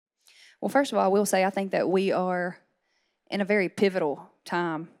Well, first of all, I will say I think that we are in a very pivotal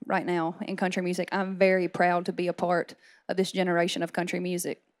time right now in country music. I'm very proud to be a part of this generation of country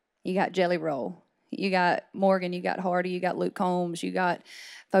music. You got Jelly Roll, you got Morgan, you got Hardy, you got Luke Combs, you got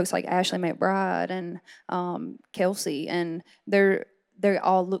folks like Ashley McBride and Kelsey, and they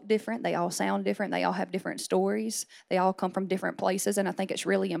all look different. They all sound different. They all have different stories. They all come from different places, and I think it's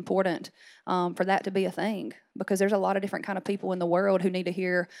really important for that to be a thing because there's a lot of different kind of people in the world who need to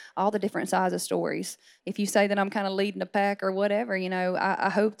hear all the different sides of stories. If you say that I'm kind of leading the pack or whatever, I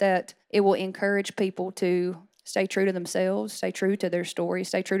hope that it will encourage people to stay true to themselves, stay true to their story,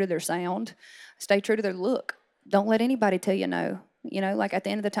 stay true to their sound, stay true to their look. Don't let anybody tell you no. Like at the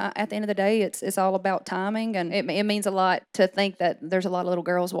end of the day, it's all about timing, and it means a lot to think that there's a lot of little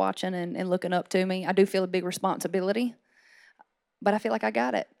girls watching and looking up to me. I do feel a big responsibility, but I feel like I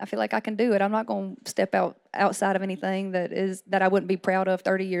got it. I feel like I can do it. I'm not going to step outside of anything that I wouldn't be proud of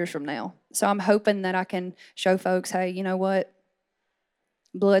 30 years from now. So I'm hoping that I can show folks, hey, you know what?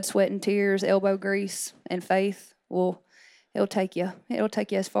 Blood, sweat, and tears, elbow grease, and faith it'll take you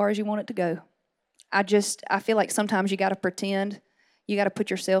as far as you want it to go. I feel like sometimes you got to pretend. You got to put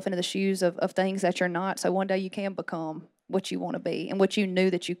yourself into the shoes of things that you're not, so one day you can become what you want to be and what you knew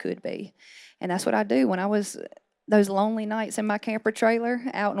that you could be. And that's what I do. When I was those lonely nights in my camper trailer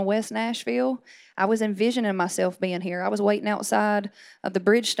out in West Nashville, I was envisioning myself being here. I was waiting outside of the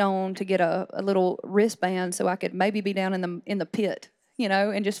Bridgestone to get a little wristband so I could maybe be down in the pit,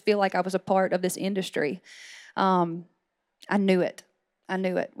 and just feel like I was a part of this industry. I knew it. I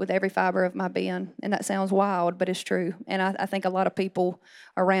knew it with every fiber of my being. And that sounds wild, but it's true. And I think a lot of people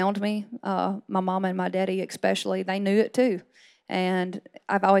around me, my mama and my daddy especially, they knew it too. And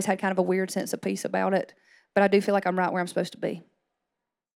I've always had kind of a weird sense of peace about it. But I do feel like I'm right where I'm supposed to be.